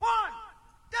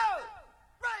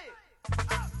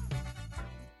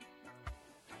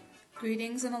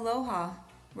Greetings and aloha.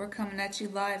 We're coming at you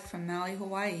live from Maui,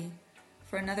 Hawaii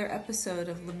for another episode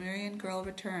of Lemurian Girl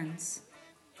Returns,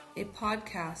 a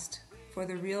podcast for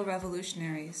the real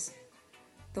revolutionaries,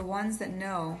 the ones that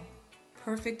know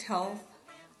perfect health,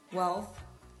 wealth,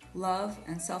 love,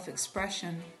 and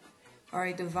self-expression are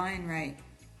a divine right.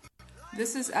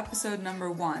 This is episode number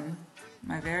 1,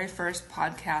 my very first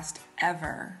podcast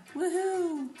ever.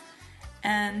 Woohoo!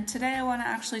 And today I want to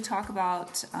actually talk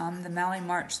about the Maui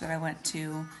March that I went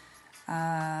to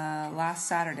last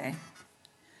Saturday,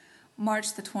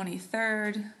 March the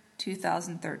 23rd,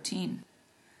 2013.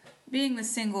 Being the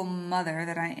single mother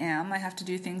that I am, I have to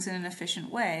do things in an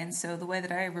efficient way, and so the way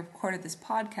that I recorded this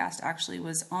podcast actually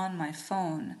was on my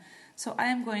phone. So I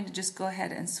am going to just go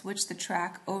ahead and switch the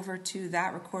track over to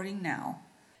that recording now.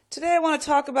 Today I want to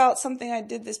talk about something I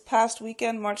did this past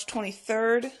weekend, March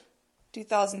 23rd,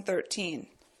 2013.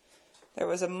 There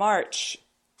was a march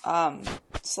 /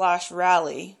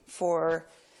 rally for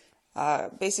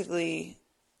basically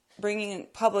bringing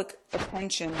public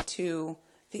attention to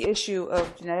the issue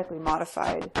of genetically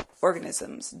modified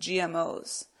organisms,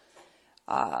 GMOs.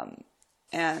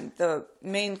 And the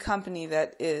main company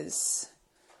that is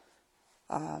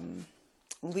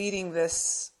leading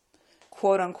this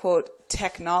quote-unquote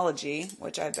technology,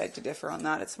 which I beg to differ on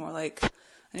that. It's more like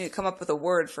I need to come up with a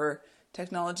word for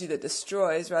technology that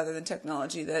destroys rather than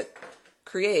technology that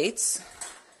creates.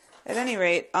 At any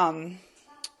rate,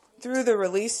 through the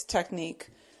release technique,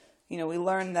 we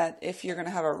learned that if you're going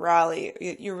to have a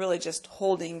rally, you're really just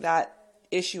holding that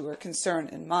issue or concern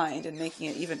in mind and making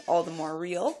it even all the more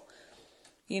real.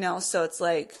 So it's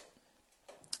like,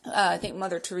 I think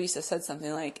Mother Teresa said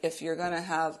something like, if you're going to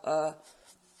have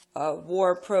a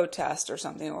war protest or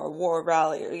something, or a war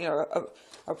rally, or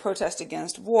a protest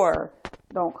against war,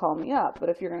 don't call me up. But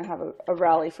if you're going to have a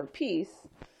rally for peace,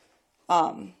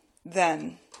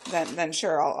 then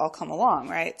sure, I'll come along,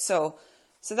 right? So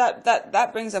that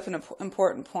brings up an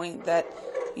important point that,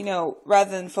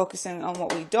 rather than focusing on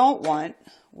what we don't want,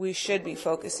 we should be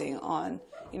focusing on,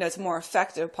 it's more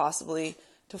effective possibly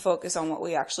to focus on what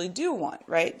we actually do want,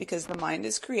 right? Because the mind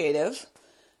is creative.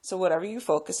 So whatever you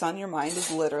focus on, your mind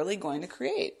is literally going to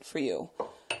create for you.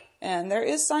 And there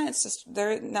is science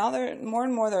there more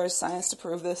and more there is science to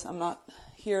prove this. I'm not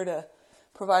here to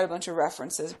provide a bunch of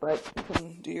references, but you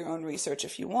can do your own research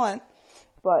if you want.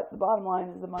 But the bottom line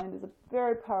is the mind is a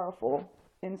very powerful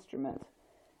instrument.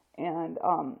 And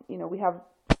we have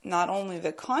not only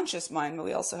the conscious mind, but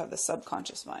we also have the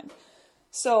subconscious mind.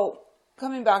 So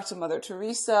coming back to Mother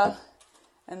Teresa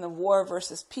and the war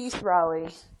versus peace rally,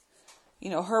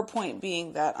 her point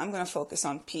being that I'm going to focus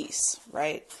on peace,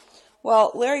 right?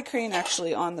 Well, Larry Crane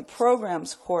actually on the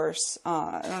programs course,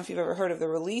 I don't know if you've ever heard of the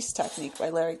release technique by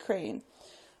Larry Crane,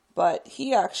 but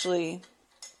he actually,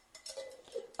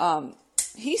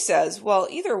 he says, well,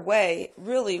 either way,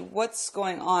 really what's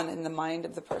going on in the mind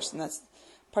of the person that's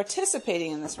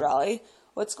participating in this rally,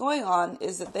 what's going on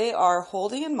is that they are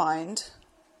holding in mind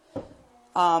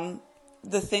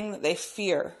the thing that they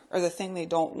fear or the thing they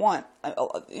don't want.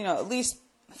 At least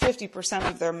 50%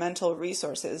 of their mental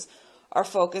resources are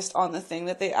focused on the thing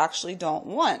that they actually don't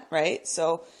want, right?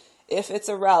 So if it's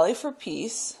a rally for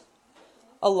peace,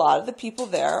 a lot of the people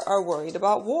there are worried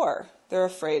about war. They're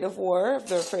afraid of war.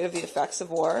 They're afraid of the effects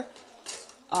of war.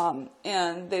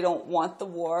 And they don't want the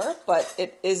war, but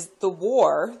it is the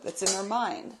war that's in their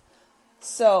mind.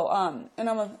 So, and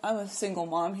I'm a single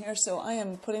mom here, so I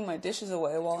am putting my dishes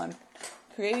away while I'm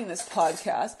creating this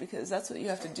podcast, because that's what you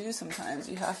have to do sometimes.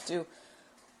 You have to,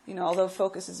 although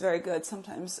focus is very good,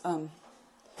 sometimes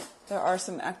there are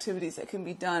some activities that can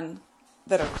be done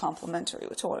that are complementary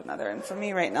to one another. And for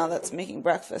me right now, that's making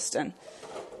breakfast and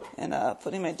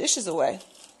putting my dishes away.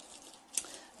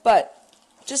 But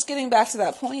just getting back to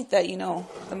that point that,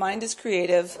 the mind is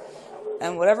creative,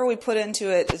 and whatever we put into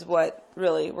it is what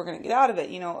really we're going to get out of it.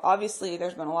 Obviously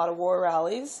there's been a lot of war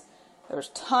rallies. There was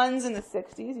tons in the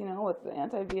 60s, with the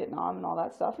anti-Vietnam and all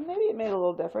that stuff. And maybe it made a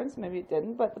little difference, maybe it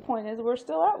didn't. But the point is, we're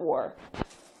still at war.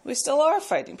 We still are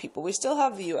fighting people. We still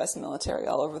have the U.S. military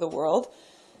all over the world,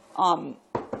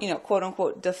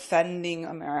 quote-unquote, defending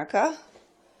America.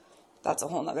 That's a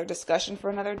whole other discussion for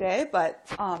another day. But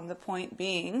the point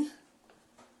being,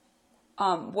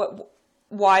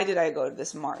 why did I go to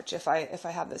this march if I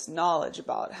have this knowledge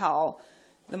about how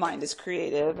the mind is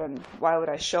creative, and why would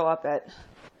I show up at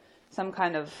some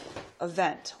kind of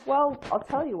event? Well, I'll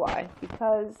tell you why.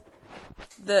 Because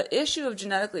the issue of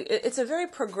it's a very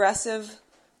progressive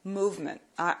movement.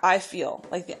 I feel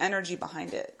like the energy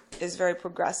behind it is very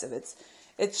progressive. It's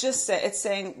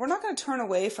saying we're not going to turn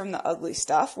away from the ugly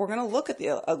stuff. We're going to look at the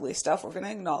ugly stuff. We're going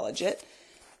to acknowledge it,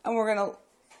 and we're going to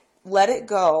let it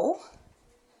go,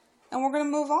 and we're going to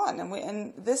move on.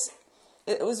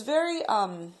 It was very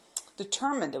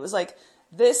determined. It was like,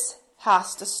 this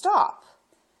has to stop.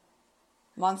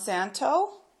 Monsanto,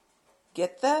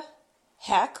 get the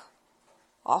heck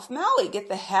off Maui. Get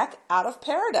the heck out of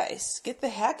paradise. Get the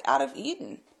heck out of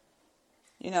Eden.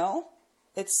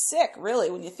 It's sick, really,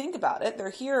 when you think about it. They're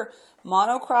here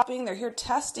monocropping. They're here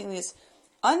testing these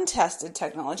untested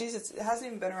technologies. It hasn't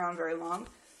even been around very long.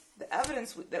 The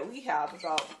evidence that we have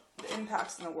about the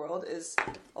impacts in the world is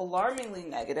alarmingly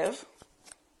negative.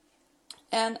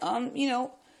 And,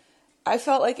 I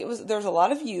felt like there's a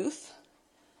lot of youth,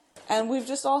 and we've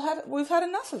had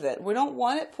enough of it. We don't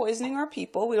want it poisoning our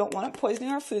people. We don't want it poisoning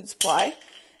our food supply.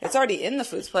 It's already in the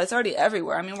food supply. It's already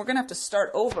everywhere. I mean, we're going to have to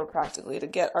start over practically to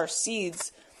get our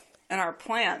seeds and our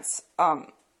plants,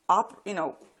 not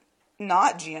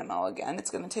GMO again. It's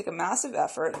going to take a massive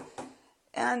effort.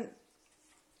 And,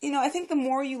 I think the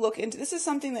more you look into this, is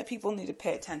something that people need to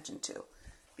pay attention to,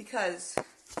 because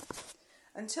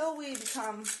until we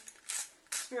become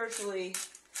spiritually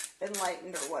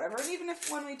enlightened or whatever, and even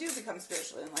when we do become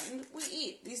spiritually enlightened, we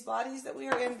eat. These bodies that we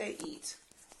are in, they eat.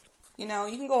 You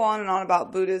can go on and on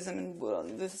about Buddhism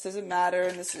and this doesn't matter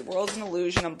and this world's an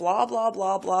illusion and blah, blah,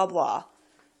 blah, blah, blah.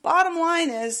 Bottom line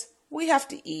is, we have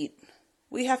to eat.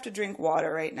 We have to drink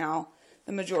water right now,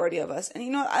 the majority of us.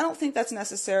 And I don't think that's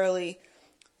necessarily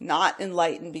not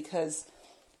enlightened because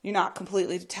you're not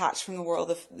completely detached from the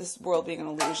world, of this world being an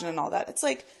illusion and all that. It's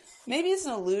like, maybe it's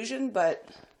an illusion, but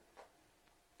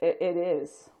it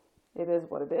is. It is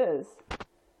what it is.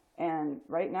 And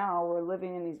right now, we're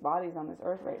living in these bodies on this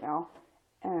earth right now.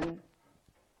 And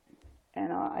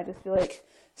I just feel like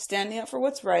standing up for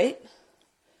what's right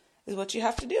is what you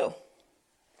have to do.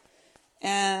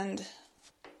 And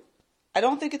I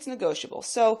don't think it's negotiable.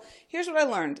 So here's what I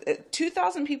learned.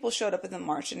 2,000 people showed up at the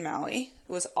march in Maui.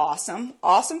 It was awesome.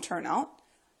 Awesome turnout.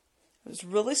 I was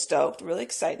really stoked, really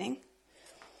exciting.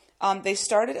 They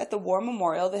started at the War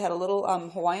Memorial. They had a little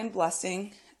Hawaiian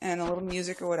blessing and a little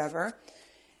music or whatever.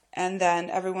 And then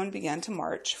everyone began to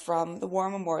march from the War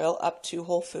Memorial up to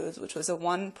Whole Foods, which was a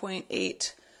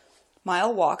 1.8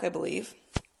 mile walk, I believe.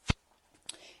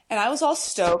 And I was all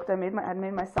stoked. I had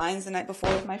made my signs the night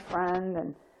before with my friend,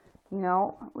 and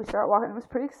we started walking. It was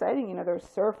pretty exciting. There were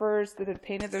surfers that had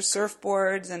painted their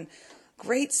surfboards and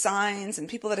great signs, and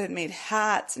people that had made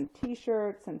hats and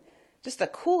T-shirts, and just the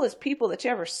coolest people that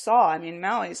you ever saw. I mean,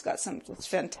 Maui's got some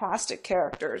fantastic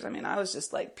characters. I mean, I was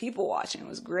just like people watching. It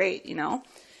was great,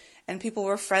 and people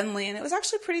were friendly, and it was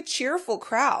actually a pretty cheerful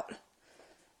crowd.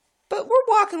 But we're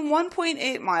walking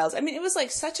 1.8 miles. I mean, it was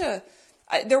like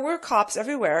there were cops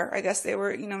everywhere. I guess they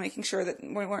were, making sure that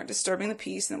we weren't disturbing the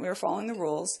peace and that we were following the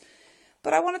rules.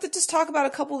 But I wanted to just talk about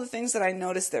a couple of the things that I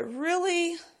noticed that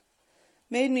really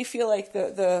made me feel like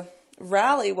the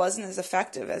rally wasn't as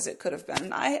effective as it could have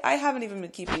been. I haven't even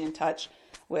been keeping in touch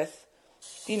with,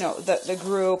 the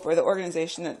group or the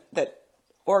organization that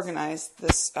organized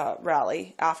this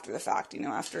rally after the fact.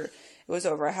 After it was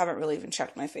over, I haven't really even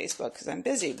checked my Facebook because I'm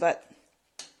busy. But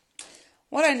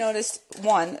what I noticed,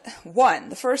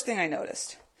 the first thing I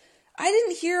noticed, I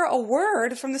didn't hear a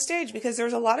word from the stage because there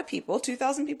was a lot of people.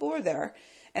 2,000 people were there.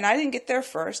 And I didn't get there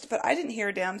first, but I didn't hear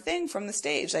a damn thing from the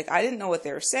stage. Like, I didn't know what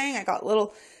they were saying. I got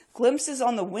little glimpses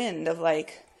on the wind of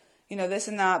like, this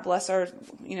and that, bless our,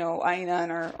 Aina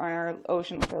and our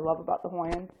ocean, which I love about the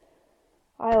Hawaiian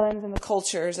Islands and the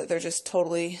cultures, that they're just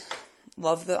totally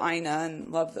love the Aina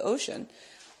and love the ocean.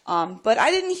 But I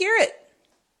didn't hear it.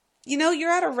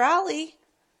 You're at a rally.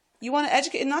 You want to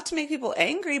educate, not to make people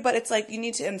angry, but it's like you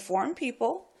need to inform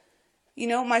people.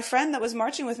 My friend that was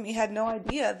marching with me had no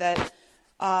idea that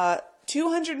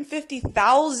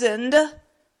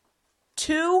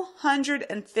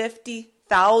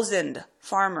 250,000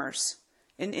 farmers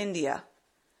in India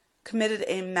committed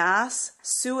a mass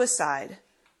suicide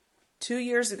 2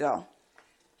 years ago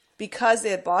because they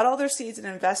had bought all their seeds and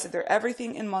invested their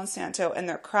everything in Monsanto, and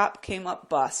their crop came up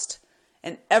bust,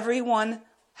 and everyone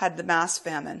had the mass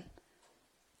famine.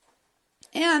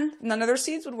 And none of their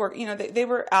seeds would work. They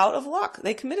were out of luck.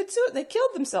 They committed suicide.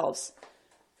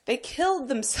 They killed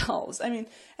themselves. I mean,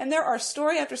 and there are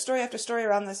story after story after story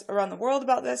around the world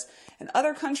about this. And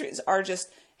other countries are just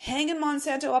hanging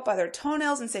Monsanto up by their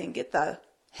toenails and saying, get the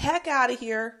heck out of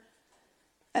here.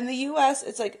 And the U.S.,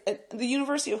 it's like the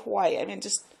University of Hawaii. I mean,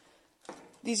 just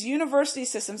these university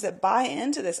systems that buy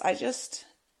into this.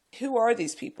 Who are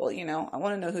these people? I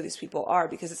want to know who these people are,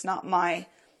 because it's not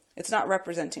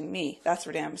representing me. That's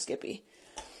for damn Skippy.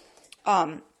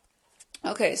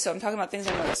 Okay, so I'm talking about things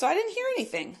I noticed. So I didn't hear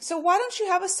anything. So why don't you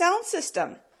have a sound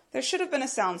system? There should have been a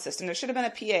sound system. There should have been a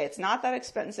PA. It's not that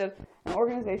expensive. An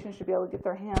organization should be able to get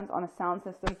their hands on a sound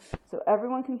system so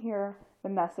everyone can hear the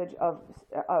message of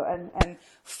and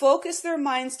focus their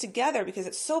minds together, because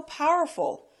it's so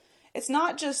powerful. It's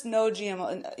not just no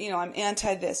GMO, I'm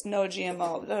anti this, no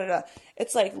GMO, da, da, da.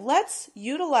 It's like, let's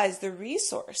utilize the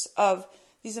resource of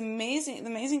these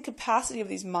amazing capacity of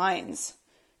these minds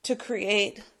to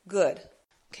create good.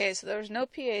 Okay, so there was no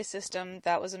PA system.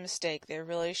 That was a mistake. They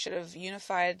really should have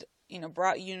unified,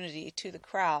 brought unity to the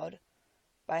crowd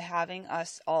by having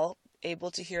us all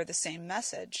able to hear the same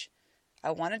message.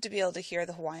 I wanted to be able to hear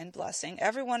the Hawaiian blessing.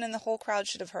 Everyone in the whole crowd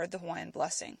should have heard the Hawaiian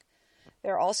blessing.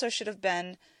 There also should have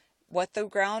been what the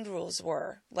ground rules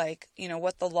were, like,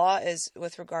 what the law is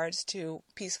with regards to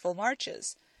peaceful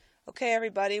marches. Okay,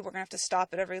 everybody, we're going to have to stop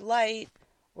at every light.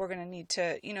 We're going to need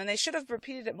to, and they should have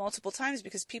repeated it multiple times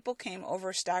because people came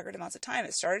over staggered amounts of time.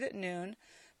 It started at noon,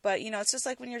 but, it's just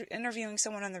like when you're interviewing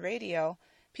someone on the radio,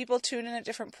 people tune in at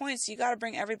different points. You got to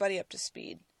bring everybody up to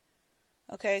speed.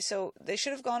 Okay, so they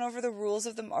should have gone over the rules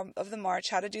of the march,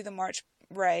 how to do the march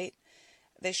right.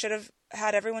 They should have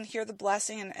had everyone hear the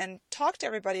blessing and talk to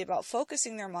everybody about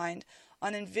focusing their mind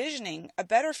on envisioning a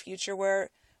better future where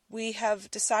we have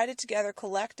decided together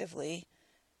collectively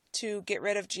to get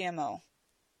rid of GMO.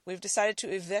 We've decided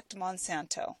to evict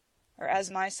Monsanto, or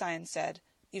as my sign said,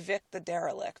 evict the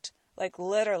derelict. Like,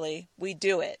 literally, we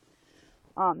do it.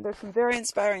 There's some very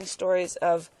inspiring stories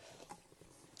of,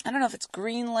 I don't know if it's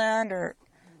Greenland or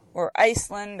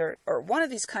Iceland or one of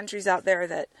these countries out there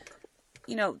that,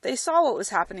 they saw what was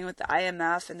happening with the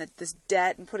IMF and this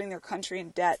debt and putting their country in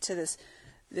debt to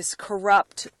this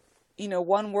corrupt,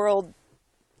 one world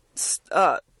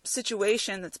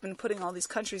situation that's been putting all these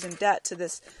countries in debt to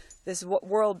this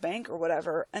World Bank or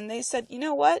whatever. And they said, you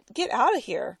know what? Get out of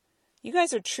here. You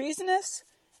guys are treasonous.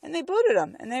 And they booted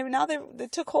them. And they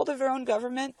took hold of their own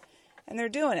government and they're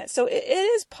doing it. So it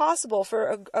is possible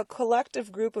for a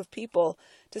collective group of people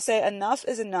to say enough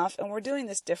is enough and we're doing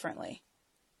this differently.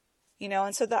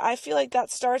 And so that I feel like that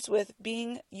starts with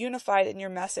being unified in your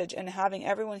message and having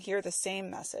everyone hear the same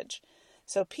message.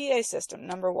 So PA system,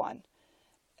 number 1.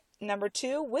 Number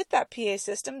 2, with that PA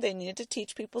system, they needed to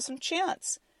teach people some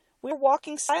chants. We were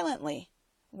walking silently.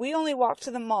 We only walked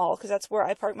to the mall because that's where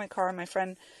I parked my car. Me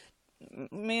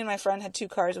and my friend had 2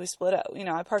 cars. We split up.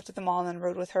 I parked at the mall and then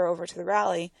rode with her over to the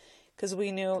rally because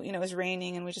we knew, it was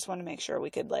raining and we just wanted to make sure we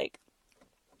could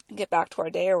get back to our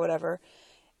day or whatever.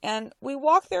 And we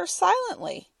walked there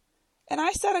silently. And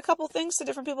I said a couple things to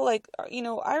different people.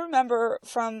 I remember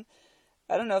from,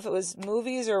 I don't know if it was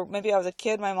movies or maybe I was a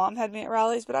kid, my mom had me at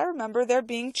rallies, but I remember there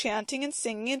being chanting and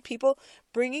singing and people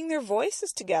bringing their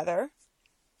voices together,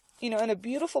 in a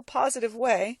beautiful, positive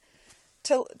way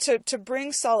to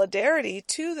bring solidarity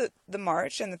to the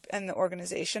march and the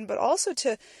organization, but also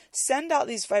to send out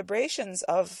these vibrations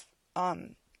of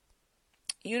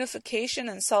unification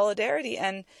and solidarity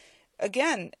and,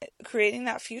 again, creating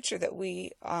that future that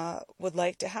we would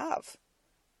like to have.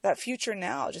 That future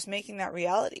now, just making that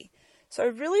reality. So I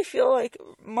really feel like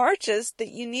marches that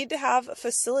you need to have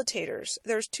facilitators.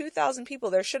 There's 2,000 people.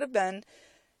 There should have been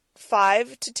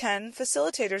 5 to 10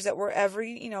 facilitators that were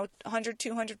every, 100,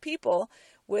 200 people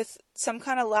with some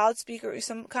kind of loudspeaker,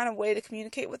 some kind of way to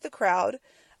communicate with the crowd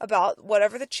about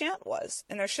whatever the chant was.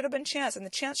 And there should have been chants. And the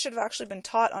chants should have actually been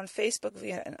taught on Facebook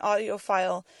via an audio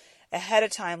file ahead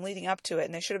of time leading up to it.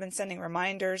 And they should have been sending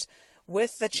reminders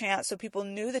with the chant so people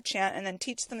knew the chant and then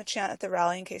teach them the chant at the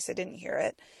rally in case they didn't hear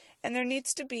it. And there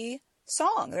needs to be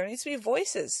song. There needs to be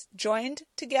voices joined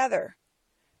together.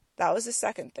 That was the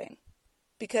second thing.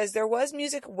 Because there was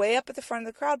music way up at the front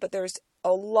of the crowd, but there was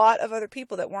a lot of other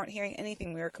people that weren't hearing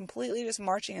anything. We were completely just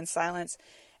marching in silence.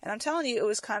 And I'm telling you, it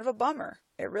was kind of a bummer.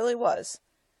 It really was.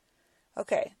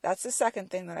 Okay, that's the second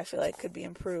thing that I feel like could be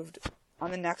improved on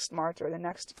the next march or the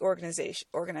next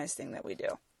organized thing that we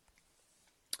do.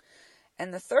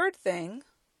 And the third thing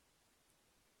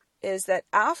is that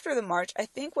after the march, I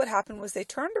think what happened was they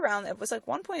turned around. It was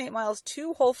 1.8 miles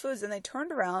to Whole Foods, and they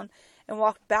turned around and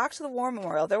walked back to the War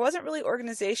Memorial. There wasn't really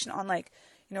organization on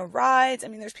rides. I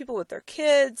mean, there's people with their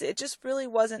kids. It just really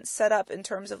wasn't set up in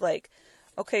terms of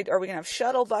okay, are we going to have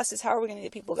shuttle buses? How are we going to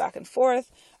get people back and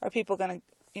forth? Are people going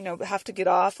to, have to get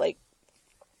off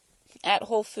at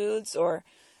Whole Foods or,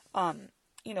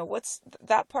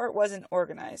 that part wasn't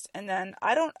organized. And then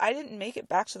I didn't make it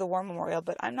back to the War Memorial,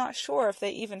 but I'm not sure if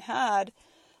they even had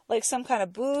some kind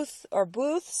of booth or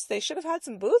booths. They should have had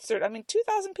some booths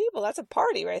 2,000 people, that's a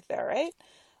party right there,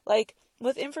 right?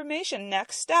 With information,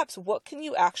 next steps, what can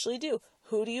you actually do?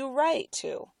 Who do you write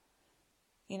to?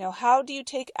 How do you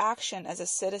take action as a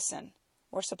citizen?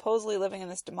 We're supposedly living in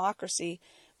this democracy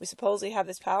We supposedly have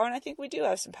this power, and I think we do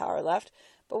have some power left,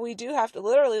 but we do have to,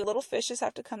 literally, little fishes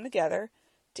have to come together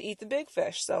to eat the big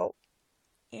fish. So,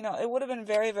 it would have been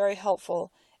very, very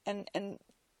helpful, and in,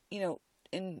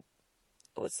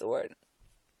 what's the word?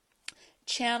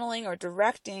 Channeling or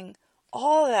directing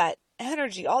all that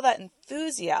energy, all that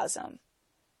enthusiasm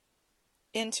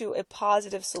into a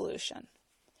positive solution.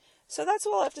 So that's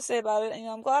all I have to say about it.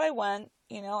 I'm glad I went.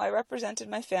 I represented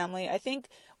my family. I think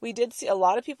we did see a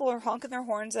lot of people are honking their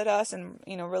horns at us and,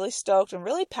 really stoked and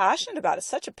really passionate about it.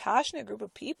 Such a passionate group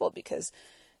of people because,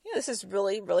 this is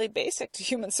really, really basic to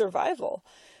human survival.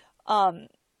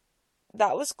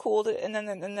 That was cool. And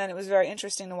then it was very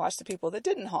interesting to watch the people that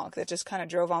didn't honk, that just kind of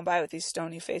drove on by with these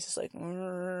stony faces, like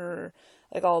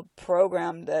all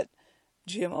programmed that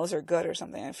GMOs are good or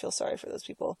something. I feel sorry for those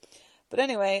people. But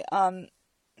anyway,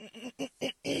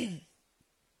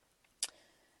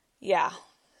 yeah,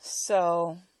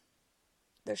 so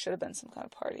there should have been some kind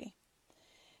of party.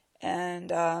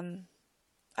 And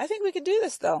I think we could do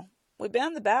this, though. We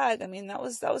banned the bag. I mean, that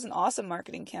was an awesome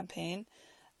marketing campaign.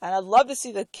 And I'd love to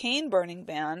see the cane burning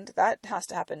banned. That has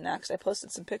to happen next. I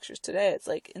posted some pictures today. It's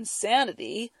like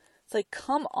insanity. It's like,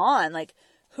 come on. Like,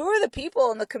 who are the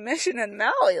people in the commission in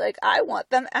Maui? Like, I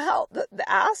want them out. The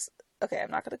ass. Okay,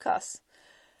 I'm not going to cuss.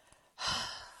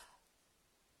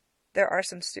 There are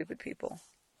some stupid people.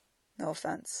 No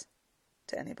offense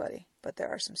to anybody, but there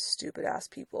are some stupid ass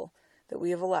people that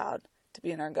we have allowed to be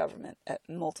in our government at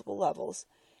multiple levels.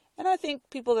 And I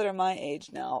think people that are my age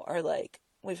now are like,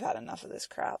 we've had enough of this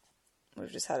crap.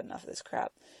 We've just had enough of this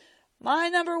crap. My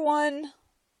number one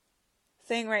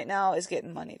thing right now is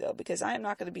getting money, though, because I am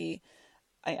not going to be,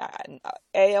 I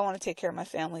want to take care of my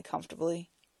family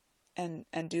comfortably and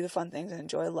do the fun things and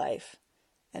enjoy life.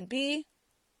 And B,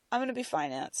 I'm going to be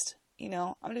financed. I'm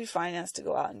going to be financed to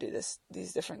go out and do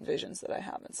these different visions that I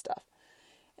have and stuff.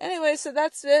 Anyway, so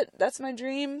that's it. That's my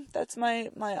dream. That's my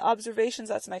observations.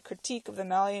 That's my critique of the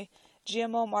Maui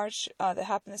GMO March that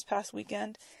happened this past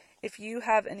weekend. If you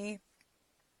have any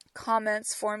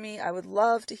comments for me, I would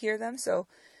love to hear them. So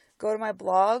go to my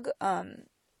blog,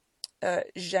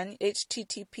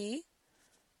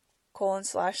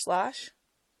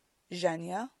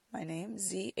 http://Zhenya, my name,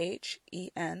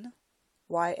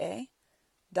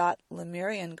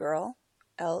 ZHENYA.LemurianGirl,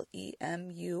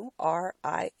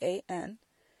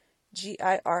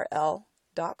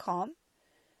 LemurianGirl.com.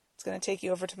 It's going to take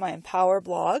you over to my Empower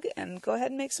blog, and go ahead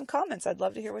and make some comments. I'd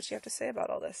love to hear what you have to say about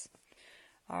all this.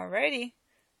 Alrighty.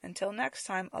 Until next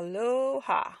time,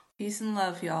 aloha. Peace and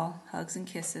love, y'all. Hugs and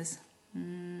kisses.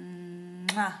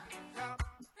 Mwah.